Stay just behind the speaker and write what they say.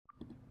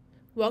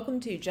Welcome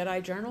to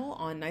Jedi Journal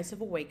on Nights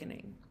of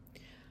Awakening.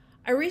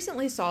 I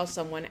recently saw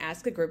someone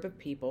ask a group of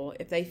people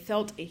if they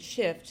felt a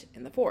shift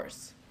in the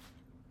Force.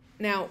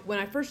 Now, when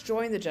I first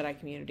joined the Jedi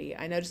community,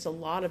 I noticed a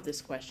lot of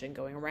this question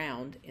going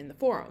around in the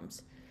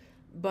forums,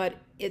 but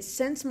it's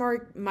since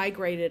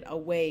migrated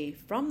away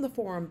from the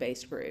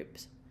forum-based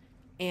groups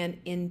and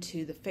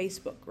into the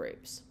Facebook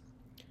groups.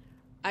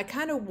 I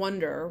kind of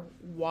wonder,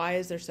 why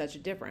is there such a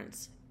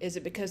difference? Is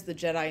it because the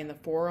Jedi in the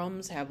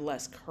forums have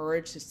less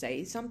courage to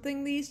say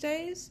something these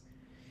days?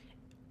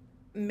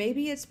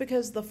 Maybe it's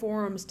because the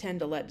forums tend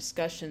to let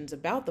discussions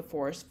about the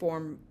Force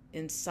form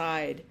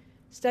inside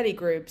study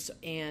groups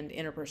and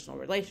interpersonal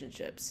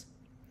relationships.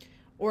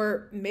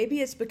 Or maybe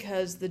it's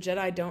because the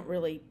Jedi don't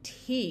really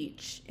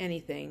teach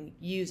anything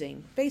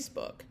using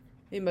Facebook.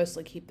 They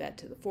mostly keep that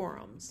to the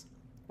forums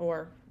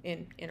or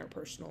in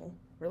interpersonal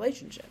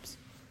relationships.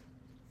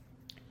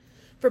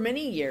 For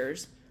many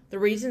years, the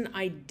reason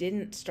I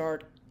didn't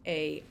start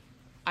a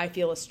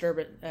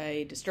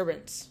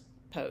disturbance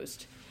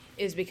post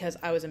is because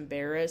I was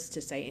embarrassed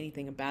to say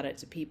anything about it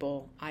to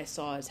people I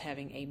saw as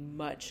having a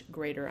much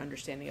greater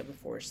understanding of the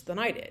Force than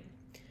I did.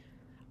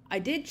 I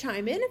did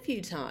chime in a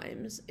few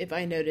times if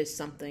I noticed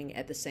something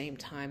at the same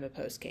time a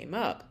post came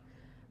up,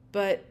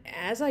 but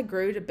as I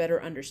grew to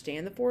better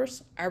understand the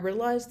Force, I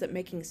realized that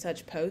making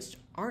such posts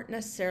aren't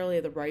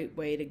necessarily the right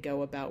way to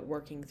go about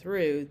working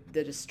through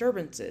the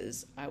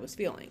disturbances I was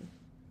feeling.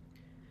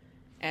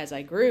 As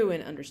I grew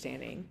in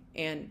understanding,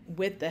 and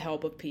with the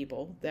help of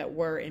people that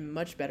were in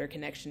much better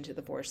connection to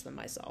the Force than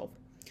myself,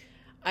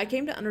 I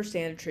came to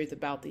understand the truth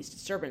about these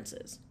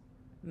disturbances.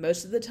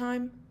 Most of the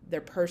time, they're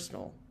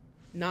personal,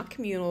 not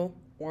communal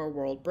or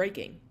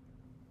world-breaking.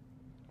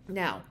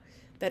 Now,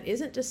 that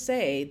isn't to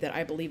say that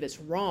I believe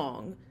it's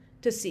wrong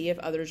to see if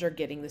others are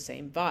getting the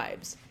same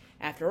vibes.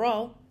 After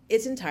all,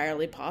 it's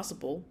entirely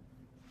possible.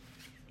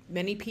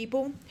 Many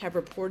people have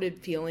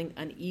reported feeling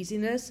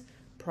uneasiness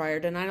prior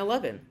to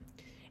 9/11.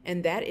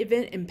 And that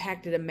event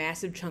impacted a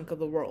massive chunk of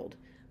the world,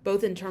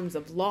 both in terms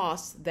of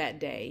loss that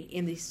day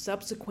and the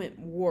subsequent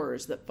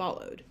wars that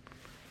followed.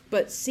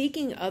 But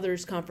seeking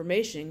others'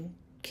 confirmation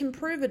can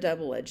prove a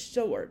double-edged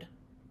sword.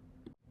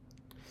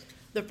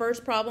 The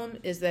first problem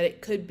is that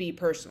it could be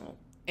personal,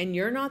 and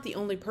you're not the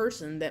only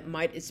person that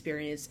might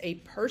experience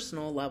a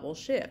personal level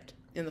shift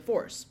in the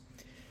Force.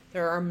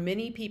 There are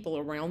many people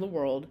around the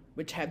world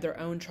which have their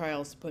own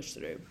trials to push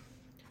through.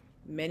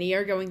 Many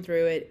are going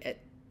through it at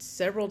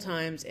several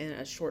times in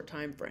a short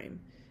time frame.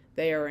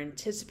 They are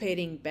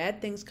anticipating bad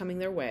things coming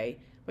their way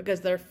because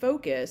their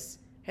focus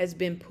has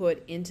been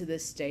put into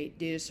this state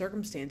due to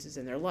circumstances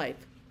in their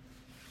life.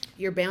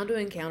 You're bound to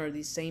encounter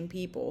these same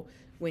people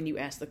when you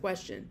ask the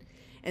question,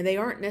 and they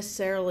aren't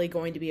necessarily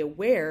going to be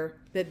aware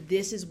that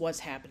this is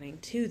what's happening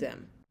to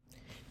them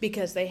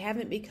because they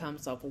haven't become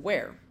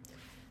self-aware.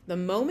 The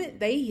moment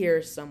they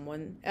hear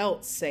someone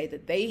else say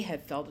that they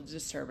have felt a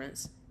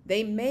disturbance,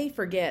 they may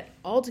forget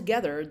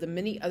altogether the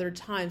many other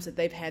times that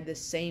they've had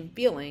this same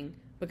feeling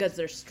because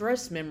their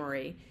stress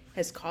memory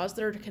has caused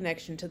their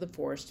connection to the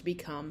Force to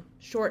become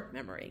short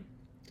memory.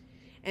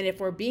 And if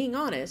we're being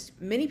honest,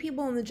 many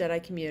people in the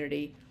Jedi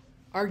community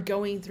are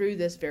going through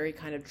this very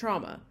kind of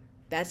trauma.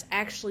 That's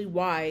actually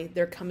why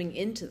they're coming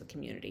into the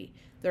community.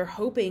 They're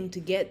hoping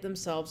to get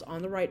themselves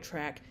on the right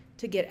track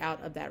to get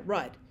out of that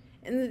rut.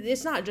 And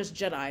it's not just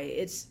Jedi,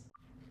 it's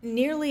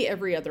nearly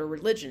every other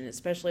religion,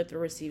 especially if they're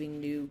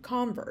receiving new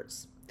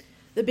converts.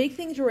 The big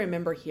thing to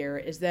remember here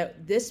is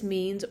that this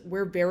means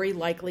we're very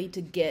likely to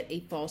get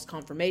a false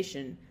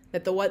confirmation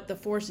that what the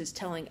Force is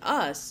telling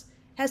us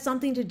has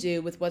something to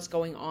do with what's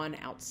going on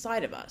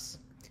outside of us.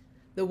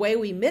 The way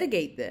we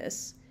mitigate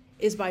this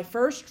is by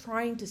first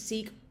trying to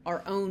seek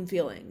our own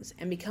feelings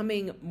and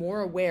becoming more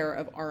aware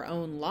of our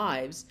own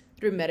lives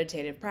through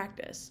meditative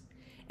practice.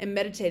 And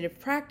meditative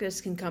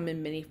practice can come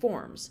in many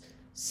forms.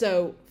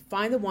 So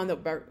find the one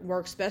that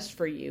works best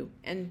for you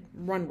and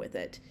run with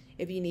it.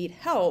 If you need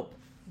help,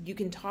 you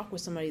can talk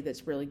with somebody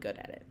that's really good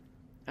at it.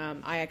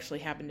 I actually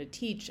happen to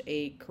teach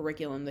a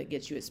curriculum that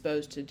gets you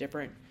exposed to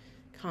different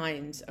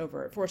kinds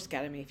over at Force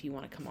Academy if you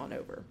want to come on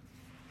over.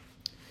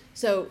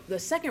 So the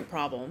second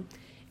problem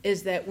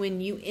is that when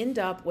you end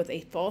up with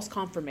a false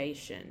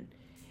confirmation,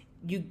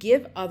 you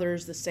give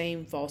others the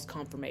same false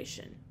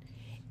confirmation.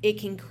 It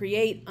can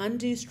create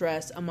undue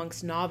stress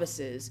amongst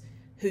novices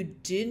who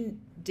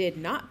did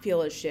not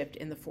feel a shift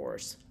in the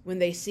Force when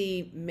they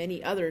see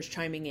many others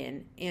chiming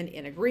in and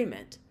in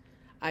agreement.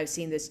 I've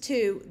seen this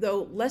too,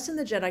 though less in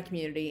the Jedi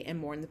community and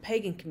more in the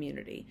pagan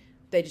community.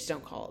 They just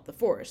don't call it the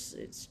Force.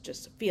 It's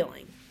just a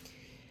feeling.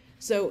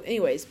 So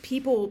anyways,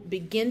 people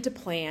begin to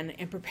plan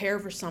and prepare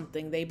for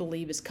something they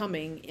believe is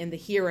coming in the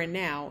here and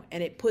now,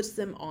 and it puts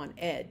them on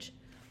edge.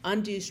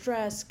 Undue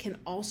stress can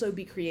also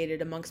be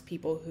created amongst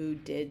people who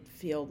did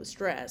feel the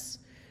stress,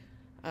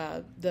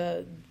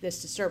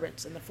 this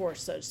disturbance in the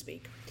Force, so to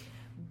speak.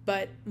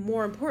 But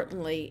more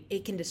importantly,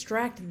 it can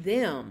distract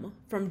them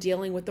from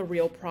dealing with the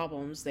real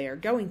problems they are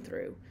going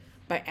through.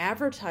 By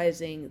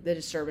advertising the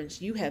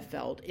disturbance you have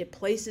felt, it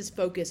places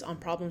focus on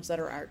problems that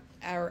are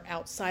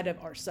outside of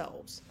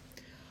ourselves.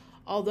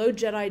 although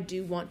Jedi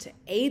do want to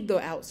aid the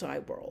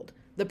outside world,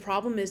 the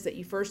problem is that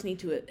you first need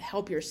to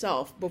help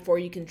yourself before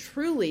you can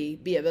truly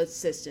be of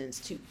assistance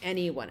to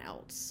anyone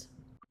else.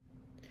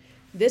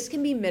 This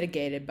can be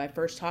mitigated by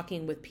first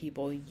talking with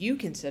people you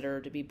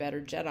consider to be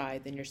better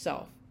Jedi than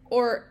yourself,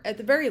 or at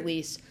the very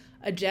least,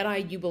 a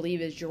Jedi you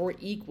believe is your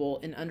equal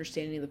in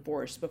understanding the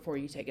Force before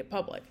you take it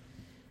public.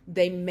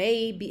 They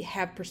may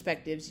have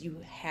perspectives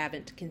you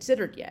haven't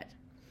considered yet.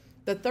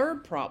 The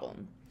third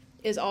problem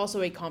is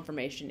also a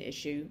confirmation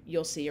issue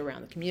you'll see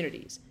around the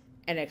communities,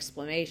 an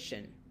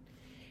explanation.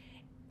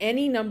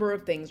 Any number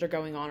of things are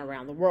going on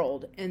around the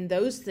world, and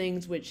those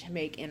things which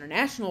make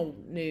international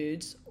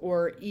news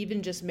or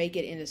even just make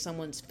it into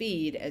someone's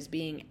feed as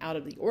being out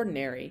of the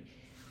ordinary,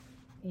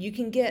 you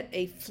can get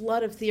a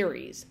flood of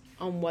theories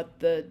on what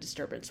the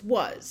disturbance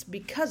was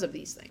because of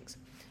these things.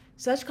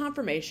 Such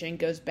confirmation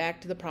goes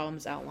back to the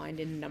problems outlined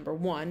in number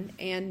 1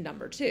 and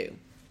number 2.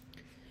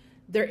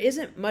 There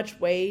isn't much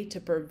way to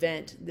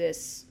prevent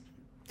this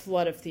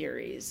flood of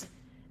theories.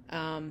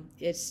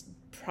 It's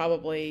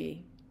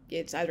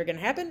either going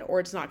to happen or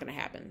it's not going to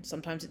happen.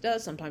 Sometimes it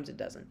does, sometimes it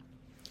doesn't.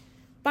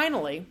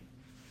 Finally,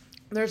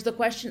 there's the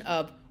question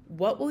of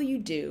what will you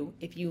do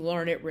if you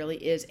learn it really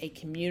is a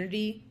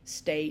community,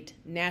 state,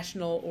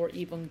 national, or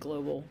even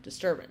global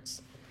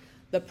disturbance?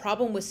 The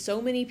problem with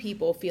so many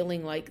people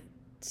feeling like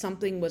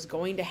something was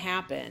going to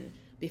happen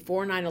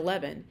before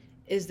 9/11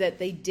 is that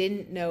they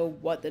didn't know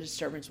what the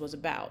disturbance was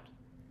about.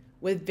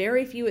 With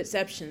very few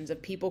exceptions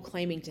of people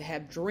claiming to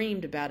have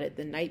dreamed about it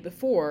the night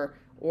before,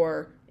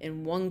 or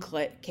in one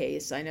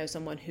case, I know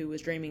someone who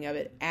was dreaming of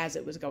it as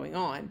it was going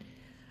on,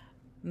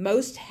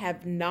 most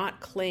have not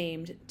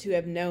claimed to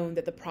have known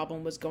that the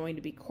problem was going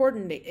to be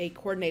a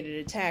coordinated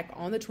attack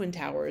on the Twin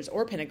Towers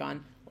or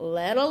Pentagon,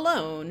 let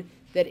alone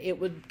that it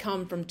would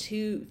come from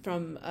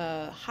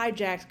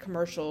hijacked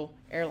commercial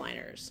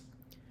airliners.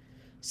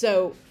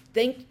 So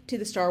think to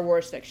the Star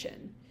Wars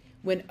fiction.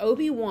 When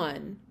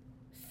Obi-Wan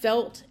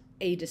felt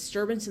a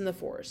disturbance in the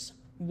Force,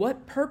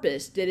 what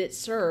purpose did it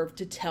serve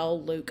to tell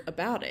Luke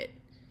about it?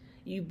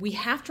 We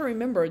have to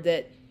remember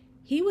that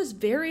he was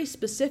very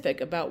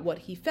specific about what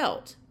he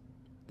felt.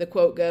 The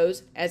quote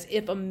goes, as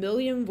if a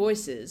million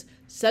voices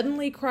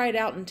suddenly cried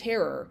out in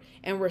terror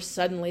and were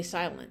suddenly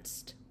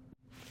silenced.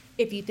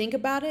 If you think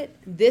about it,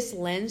 this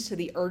lends to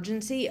the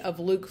urgency of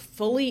Luke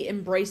fully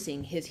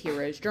embracing his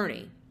hero's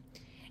journey.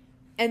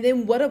 And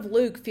then what of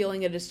Luke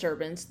feeling a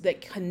disturbance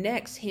that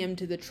connects him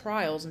to the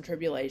trials and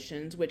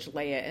tribulations which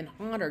Leia and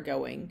Han are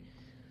going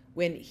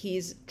when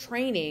he's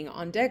training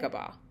on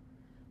Dagobah?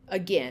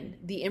 Again,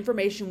 the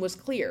information was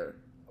clear,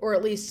 or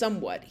at least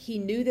somewhat. He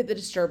knew that the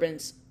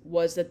disturbance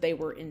was that they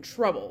were in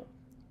trouble.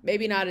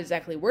 Maybe not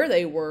exactly where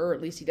they were, or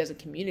at least he doesn't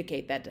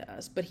communicate that to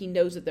us, but he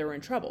knows that they're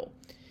in trouble.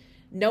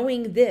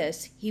 Knowing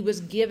this, he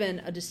was given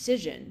a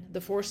decision. The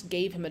Force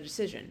gave him a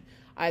decision.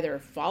 Either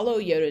follow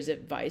Yoda's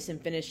advice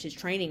and finish his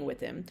training with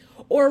him,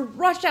 or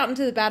rush out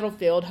into the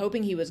battlefield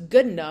hoping he was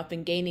good enough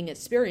and gaining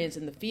experience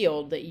in the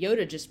field that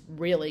Yoda just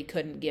really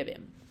couldn't give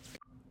him.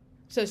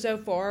 So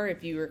far,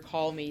 if you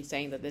recall me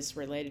saying that this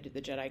related to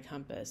the Jedi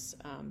Compass,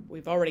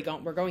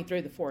 we're going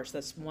through the Force.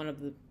 That's one of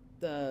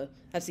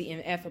that's the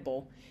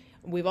ineffable.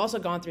 We've also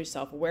gone through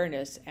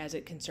self-awareness as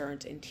it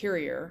concerns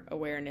interior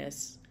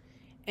awareness.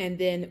 And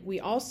then we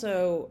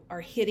also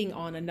are hitting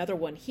on another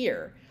one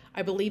here.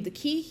 I believe the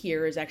key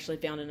here is actually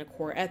found in a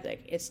core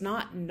ethic. It's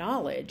not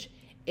knowledge,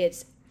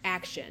 it's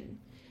action.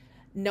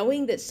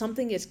 Knowing that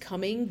something is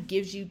coming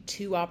gives you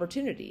two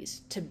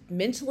opportunities: to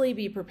mentally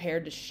be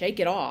prepared to shake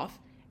it off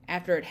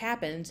after it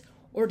happens,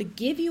 or to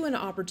give you an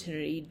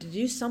opportunity to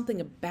do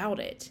something about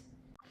it.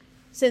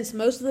 Since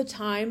most of the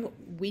time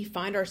we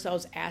find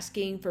ourselves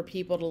asking for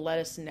people to let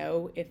us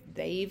know if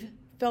they've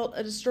felt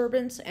a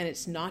disturbance and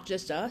it's not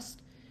just us,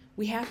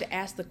 we have to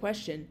ask the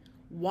question,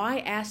 why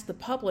ask the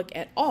public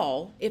at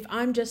all if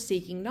I'm just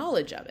seeking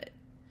knowledge of it?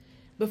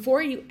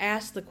 Before you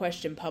ask the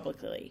question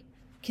publicly,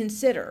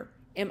 consider,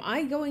 am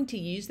I going to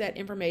use that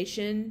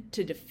information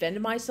to defend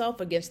myself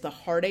against the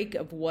heartache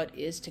of what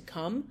is to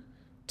come?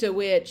 To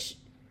which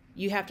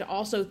you have to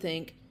also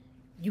think,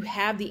 you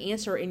have the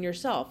answer in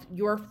yourself.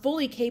 You are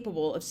fully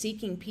capable of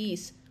seeking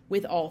peace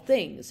with all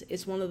things.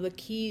 It's one of the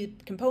key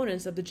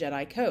components of the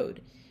Jedi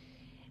Code.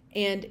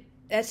 And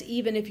that's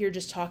even if you're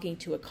just talking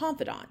to a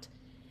confidant.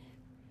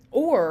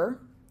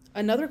 Or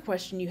another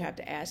question you have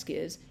to ask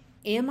is,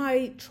 am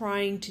I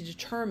trying to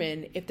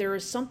determine if there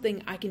is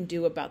something I can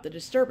do about the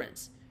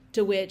disturbance?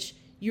 To which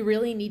you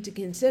really need to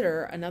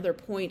consider another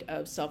point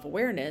of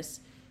self-awareness,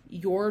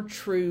 your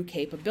true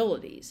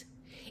capabilities.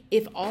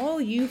 If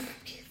all you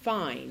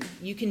find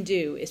you can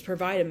do is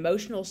provide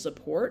emotional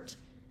support,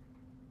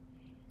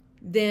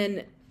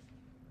 then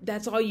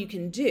that's all you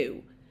can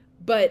do.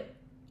 But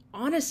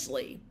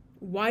honestly,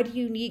 why do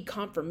you need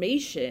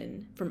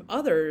confirmation from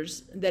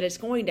others that it's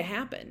going to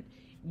happen?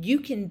 You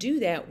can do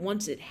that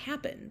once it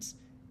happens.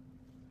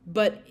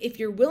 But if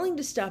you're willing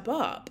to step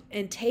up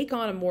and take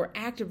on a more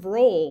active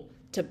role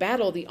to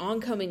battle the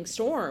oncoming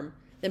storm,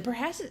 then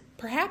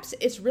perhaps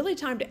it's really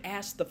time to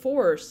ask the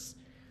Force,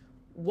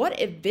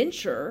 what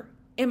adventure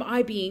am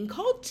I being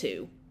called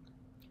to?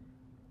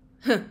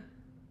 Huh.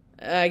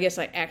 I guess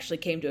I actually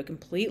came to a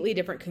completely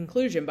different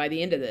conclusion by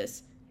the end of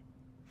this.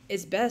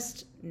 It's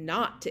best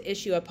not to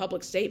issue a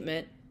public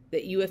statement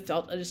that you have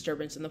felt a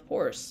disturbance in the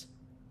Force.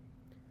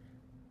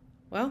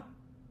 Well,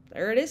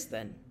 there it is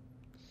then.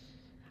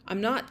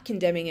 I'm not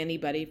condemning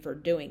anybody for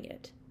doing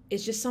it.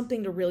 It's just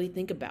something to really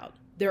think about.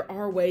 There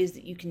are ways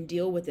that you can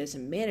deal with this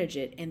and manage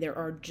it, and there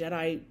are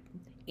Jedi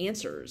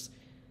answers.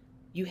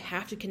 You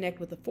have to connect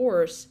with the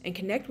Force and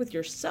connect with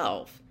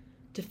yourself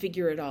to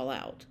figure it all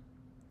out.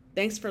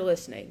 Thanks for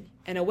listening,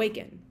 and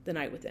awaken the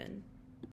night within.